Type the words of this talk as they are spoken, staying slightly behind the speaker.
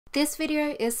This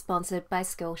video is sponsored by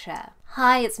Skillshare.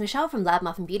 Hi, it's Michelle from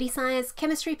Muffin Beauty Science,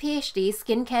 chemistry PhD,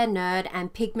 skincare nerd,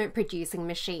 and pigment producing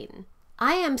machine.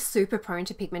 I am super prone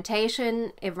to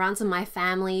pigmentation. It runs in my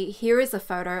family. Here is a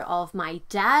photo of my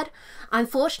dad.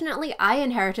 Unfortunately, I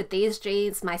inherited these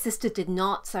genes. My sister did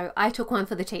not, so I took one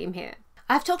for the team here.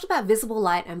 I've talked about visible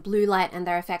light and blue light and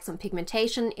their effects on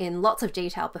pigmentation in lots of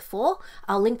detail before.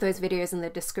 I'll link those videos in the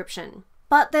description.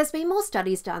 But there's been more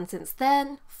studies done since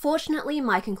then. Fortunately,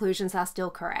 my conclusions are still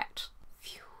correct.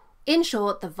 Phew. In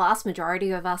short, the vast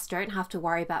majority of us don't have to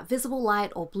worry about visible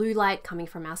light or blue light coming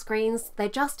from our screens. There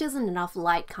just isn't enough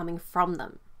light coming from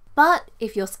them. But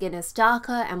if your skin is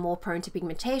darker and more prone to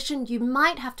pigmentation, you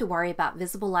might have to worry about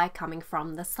visible light coming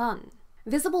from the sun.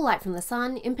 Visible light from the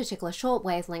sun, in particular short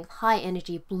wavelength, high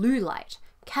energy blue light,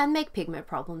 can make pigment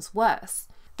problems worse.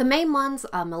 The main ones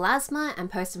are melasma and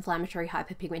post-inflammatory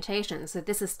hyperpigmentation, so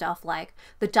this is stuff like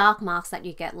the dark marks that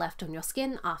you get left on your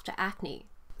skin after acne.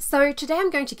 So today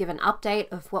I'm going to give an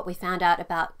update of what we found out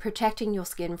about protecting your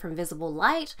skin from visible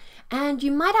light, and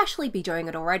you might actually be doing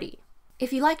it already.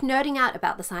 If you like nerding out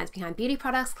about the science behind beauty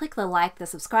products, click the like, the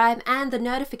subscribe, and the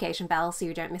notification bell so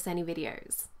you don't miss any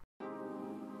videos.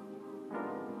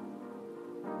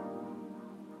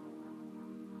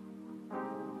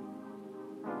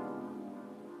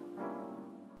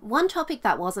 One topic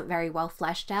that wasn't very well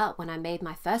fleshed out when I made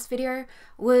my first video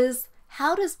was,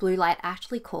 how does blue light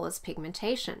actually cause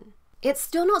pigmentation? It's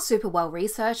still not super well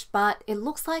researched, but it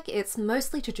looks like it's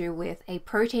mostly to do with a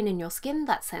protein in your skin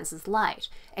that senses light,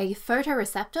 a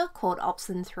photoreceptor called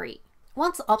opsin 3.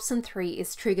 Once opsin 3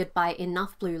 is triggered by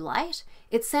enough blue light,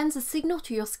 it sends a signal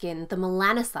to your skin, the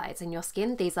melanocytes in your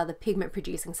skin, these are the pigment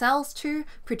producing cells, to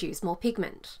produce more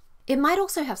pigment. It might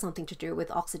also have something to do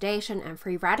with oxidation and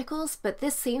free radicals, but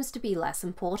this seems to be less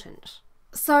important.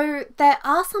 So there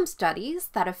are some studies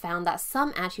that have found that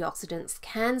some antioxidants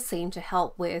can seem to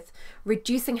help with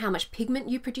reducing how much pigment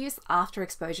you produce after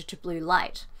exposure to blue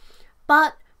light.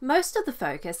 But most of the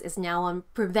focus is now on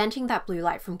preventing that blue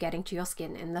light from getting to your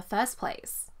skin in the first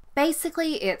place.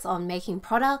 Basically, it's on making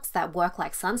products that work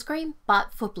like sunscreen,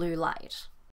 but for blue light.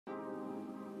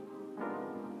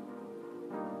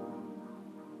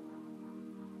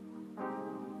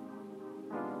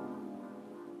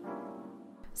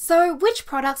 So which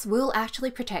products will actually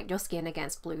protect your skin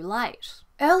against blue light?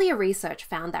 Earlier research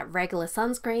found that regular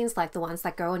sunscreens, like the ones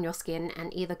that go on your skin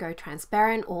and either go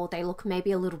transparent or they look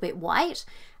maybe a little bit white,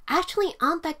 actually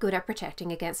aren't that good at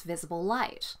protecting against visible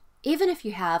light. Even if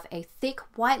you have a thick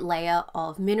white layer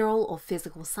of mineral or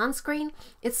physical sunscreen,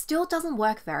 it still doesn't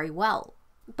work very well.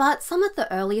 But some of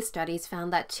the earlier studies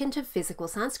found that tinted physical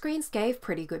sunscreens gave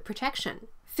pretty good protection.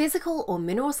 Physical or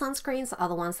mineral sunscreens are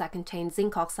the ones that contain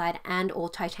zinc oxide and or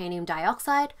titanium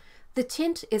dioxide. The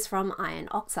tint is from iron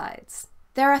oxides.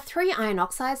 There are 3 iron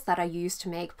oxides that are used to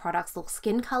make products look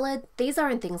skin colored. These are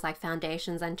in things like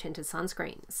foundations and tinted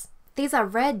sunscreens. These are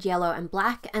red, yellow, and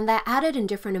black, and they're added in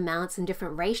different amounts and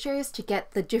different ratios to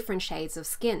get the different shades of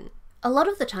skin. A lot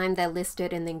of the time they're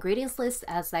listed in the ingredients list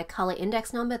as their color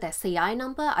index number, their CI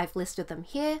number. I've listed them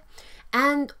here.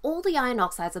 And all the iron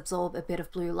oxides absorb a bit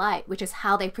of blue light, which is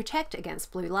how they protect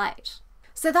against blue light.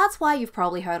 So that's why you've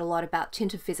probably heard a lot about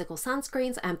tinted physical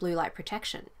sunscreens and blue light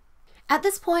protection. At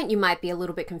this point, you might be a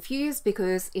little bit confused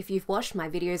because if you've watched my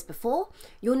videos before,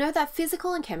 you'll know that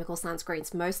physical and chemical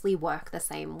sunscreens mostly work the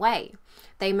same way.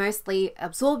 They mostly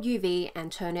absorb UV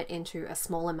and turn it into a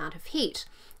small amount of heat.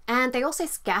 And they also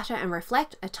scatter and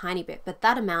reflect a tiny bit, but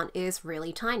that amount is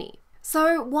really tiny.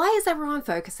 So why is everyone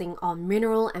focusing on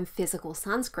mineral and physical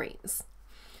sunscreens?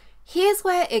 Here's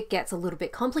where it gets a little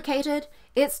bit complicated.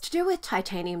 It's to do with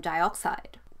titanium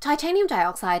dioxide. Titanium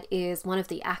dioxide is one of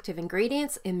the active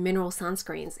ingredients in mineral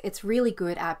sunscreens. It's really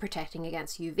good at protecting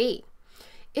against UV.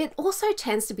 It also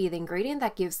tends to be the ingredient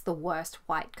that gives the worst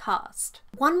white cast.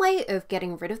 One way of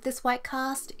getting rid of this white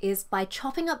cast is by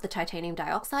chopping up the titanium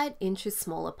dioxide into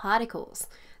smaller particles.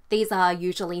 These are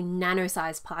usually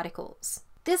nano-sized particles.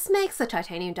 This makes the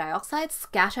titanium dioxide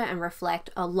scatter and reflect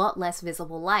a lot less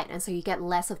visible light, and so you get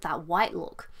less of that white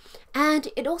look. And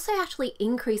it also actually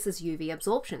increases UV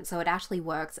absorption, so it actually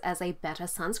works as a better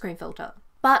sunscreen filter.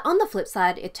 But on the flip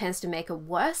side, it tends to make it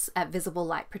worse at visible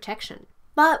light protection.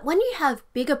 But when you have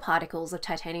bigger particles of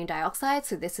titanium dioxide,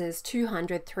 so this is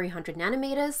 200, 300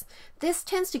 nanometers, this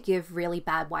tends to give really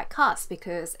bad white casts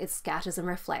because it scatters and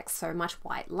reflects so much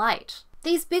white light.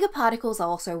 These bigger particles are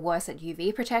also worse at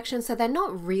UV protection, so they're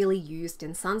not really used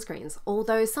in sunscreens,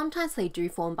 although sometimes they do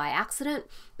form by accident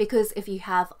because if you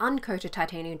have uncoated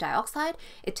titanium dioxide,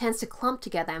 it tends to clump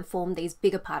together and form these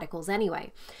bigger particles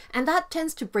anyway. And that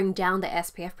tends to bring down the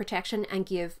SPF protection and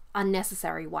give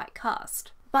unnecessary white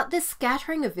cast. But this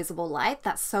scattering of visible light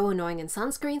that's so annoying in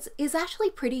sunscreens is actually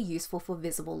pretty useful for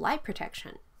visible light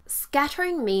protection.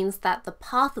 Scattering means that the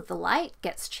path of the light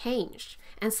gets changed,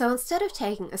 and so instead of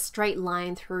taking a straight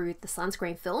line through the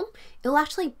sunscreen film, it'll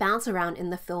actually bounce around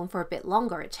in the film for a bit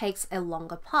longer. It takes a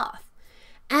longer path.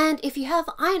 And if you have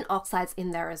iron oxides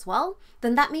in there as well,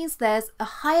 then that means there's a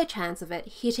higher chance of it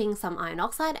hitting some iron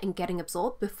oxide and getting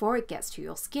absorbed before it gets to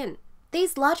your skin.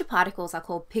 These larger particles are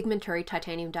called pigmentary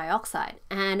titanium dioxide,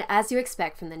 and as you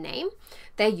expect from the name,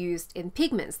 they're used in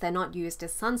pigments, they're not used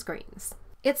as sunscreens.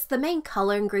 It's the main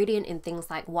color ingredient in things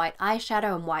like white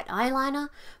eyeshadow and white eyeliner,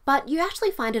 but you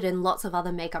actually find it in lots of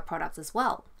other makeup products as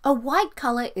well. A white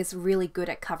color is really good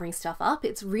at covering stuff up,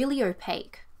 it's really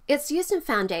opaque. It's used in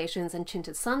foundations and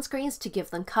tinted sunscreens to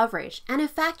give them coverage, and in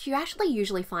fact you actually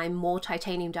usually find more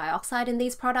titanium dioxide in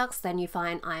these products than you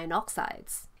find iron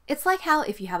oxides. It's like how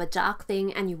if you have a dark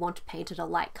thing and you want to paint it a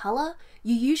light color,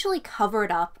 you usually cover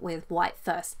it up with white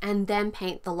first and then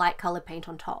paint the light color paint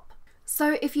on top.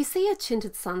 So if you see a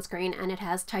tinted sunscreen and it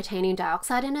has titanium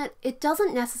dioxide in it, it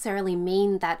doesn't necessarily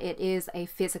mean that it is a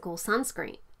physical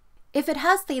sunscreen. If it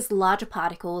has these larger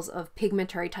particles of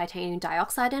pigmentary titanium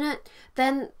dioxide in it,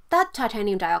 then that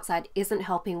titanium dioxide isn't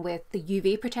helping with the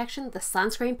UV protection, the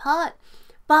sunscreen part,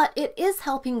 but it is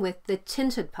helping with the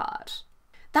tinted part.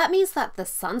 That means that the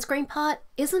sunscreen part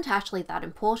isn't actually that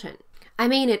important. I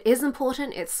mean, it is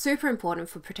important, it's super important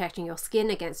for protecting your skin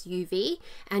against UV,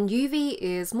 and UV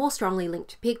is more strongly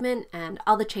linked to pigment and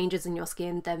other changes in your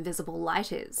skin than visible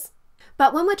light is.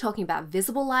 But when we're talking about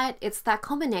visible light, it's that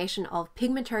combination of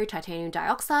pigmentary titanium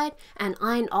dioxide and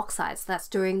iron oxides that's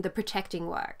doing the protecting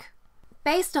work.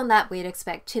 Based on that, we'd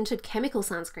expect tinted chemical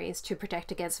sunscreens to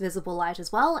protect against visible light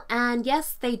as well, and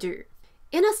yes, they do.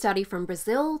 In a study from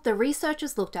Brazil, the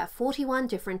researchers looked at 41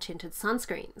 different tinted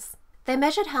sunscreens. They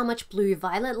measured how much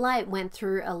blue-violet light went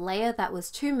through a layer that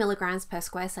was 2 milligrams per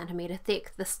square centimeter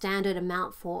thick, the standard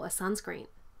amount for a sunscreen.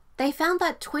 They found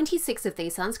that 26 of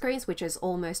these sunscreens, which is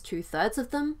almost 2/3 of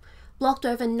them, blocked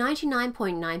over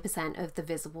 99.9% of the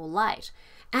visible light,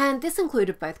 and this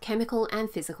included both chemical and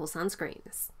physical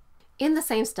sunscreens. In the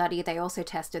same study, they also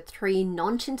tested 3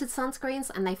 non-tinted sunscreens,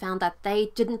 and they found that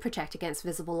they didn't protect against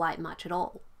visible light much at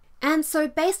all. And so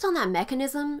based on that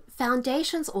mechanism,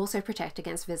 foundations also protect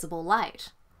against visible light.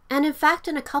 And in fact,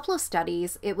 in a couple of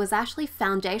studies, it was actually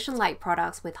foundation-like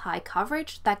products with high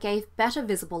coverage that gave better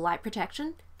visible light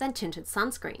protection than tinted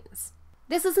sunscreens.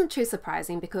 This isn't too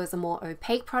surprising because a more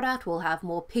opaque product will have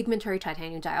more pigmentary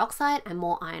titanium dioxide and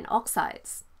more iron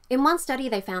oxides. In one study,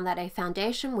 they found that a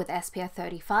foundation with SPF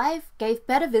 35 gave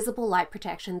better visible light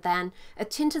protection than a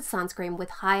tinted sunscreen with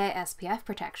higher SPF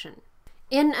protection.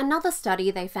 In another study,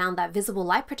 they found that visible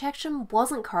light protection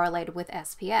wasn't correlated with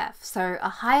SPF, so a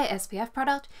higher SPF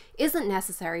product isn't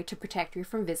necessary to protect you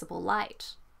from visible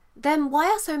light. Then why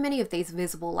are so many of these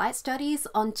visible light studies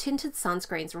on tinted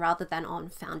sunscreens rather than on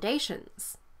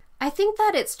foundations? I think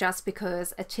that it's just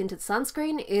because a tinted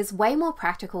sunscreen is way more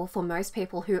practical for most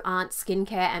people who aren't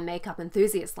skincare and makeup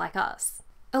enthusiasts like us.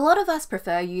 A lot of us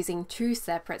prefer using 2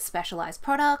 separate specialized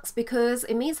products because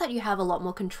it means that you have a lot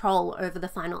more control over the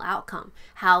final outcome,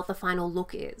 how the final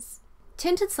look is.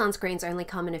 Tinted sunscreens only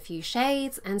come in a few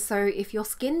shades, and so if your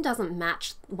skin doesn't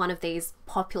match one of these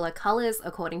popular colors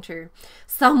according to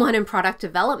someone in product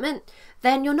development,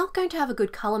 then you're not going to have a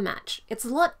good color match. It's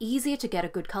a lot easier to get a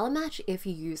good color match if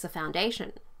you use a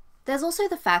foundation. There's also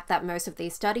the fact that most of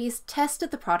these studies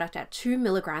tested the product at 2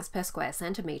 milligrams per square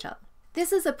centimeter.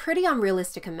 This is a pretty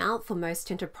unrealistic amount for most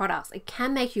tinted products. It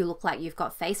can make you look like you've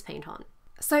got face paint on.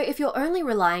 So if you're only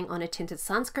relying on a tinted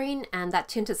sunscreen and that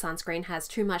tinted sunscreen has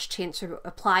too much tint to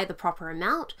apply the proper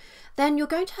amount, then you're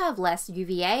going to have less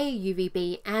UVA,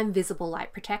 UVB, and visible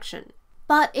light protection.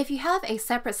 But if you have a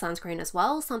separate sunscreen as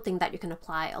well, something that you can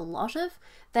apply a lot of,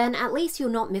 then at least you're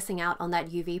not missing out on that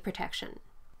UV protection.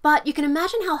 But you can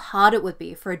imagine how hard it would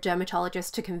be for a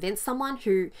dermatologist to convince someone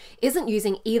who isn't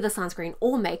using either sunscreen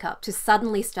or makeup to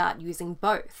suddenly start using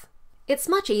both. It's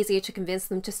much easier to convince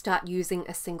them to start using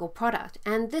a single product,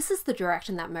 and this is the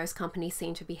direction that most companies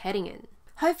seem to be heading in.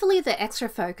 Hopefully the extra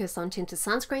focus on tinted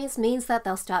sunscreens means that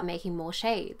they'll start making more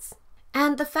shades.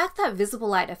 And the fact that visible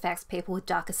light affects people with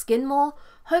darker skin more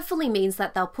hopefully means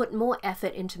that they'll put more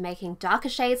effort into making darker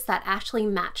shades that actually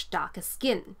match darker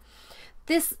skin.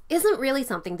 This isn't really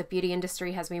something the beauty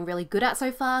industry has been really good at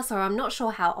so far, so I'm not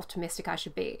sure how optimistic I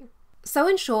should be. So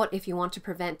in short, if you want to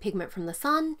prevent pigment from the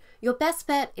sun, your best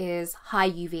bet is high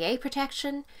UVA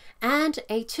protection and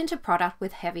a tinted product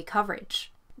with heavy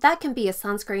coverage. That can be a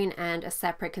sunscreen and a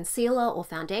separate concealer or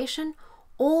foundation,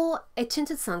 or a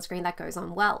tinted sunscreen that goes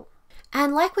on well.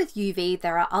 And like with UV,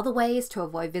 there are other ways to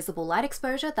avoid visible light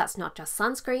exposure that's not just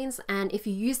sunscreens, and if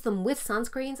you use them with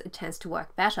sunscreens, it tends to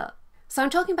work better. So I'm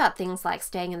talking about things like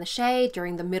staying in the shade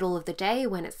during the middle of the day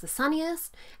when it's the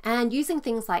sunniest, and using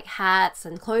things like hats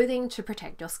and clothing to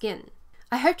protect your skin.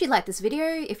 I hope you liked this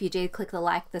video. If you did, click the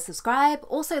like, the subscribe.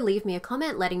 Also leave me a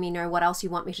comment letting me know what else you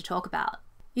want me to talk about.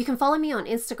 You can follow me on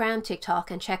Instagram, TikTok,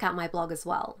 and check out my blog as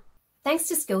well. Thanks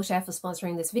to Skillshare for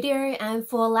sponsoring this video and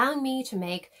for allowing me to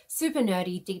make super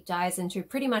nerdy deep dives into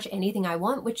pretty much anything I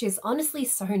want, which is honestly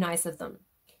so nice of them.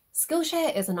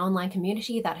 Skillshare is an online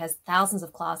community that has thousands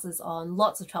of classes on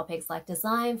lots of topics like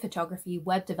design, photography,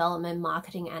 web development,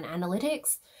 marketing, and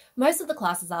analytics. Most of the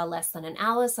classes are less than an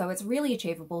hour, so it's really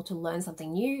achievable to learn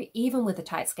something new, even with a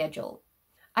tight schedule.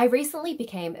 I recently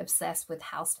became obsessed with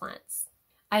houseplants.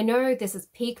 I know this is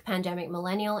peak pandemic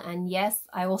millennial, and yes,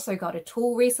 I also got a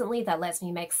tool recently that lets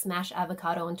me make smashed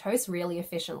avocado on toast really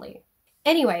efficiently.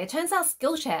 Anyway, it turns out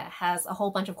Skillshare has a whole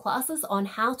bunch of classes on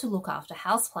how to look after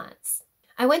houseplants.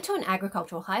 I went to an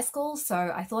agricultural high school,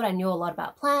 so I thought I knew a lot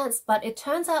about plants, but it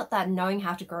turns out that knowing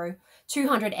how to grow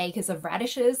 200 acres of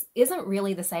radishes isn't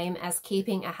really the same as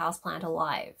keeping a houseplant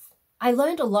alive. I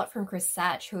learned a lot from Chris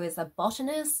Satch, who is a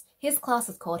botanist. His class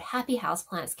is called Happy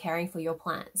Houseplants Caring for Your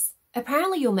Plants.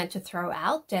 Apparently you're meant to throw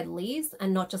out dead leaves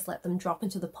and not just let them drop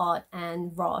into the pot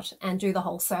and rot and do the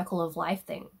whole circle of life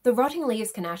thing. The rotting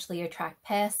leaves can actually attract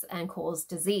pests and cause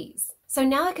disease. So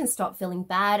now I can stop feeling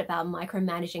bad about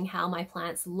micromanaging how my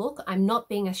plants look. I'm not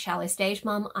being a shallow stage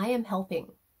mum, I am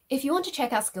helping. If you want to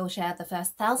check out Skillshare, the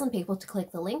first 1,000 people to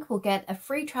click the link will get a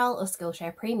free trial of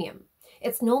Skillshare Premium.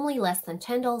 It's normally less than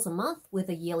 $10 a month with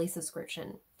a yearly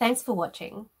subscription. Thanks for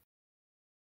watching.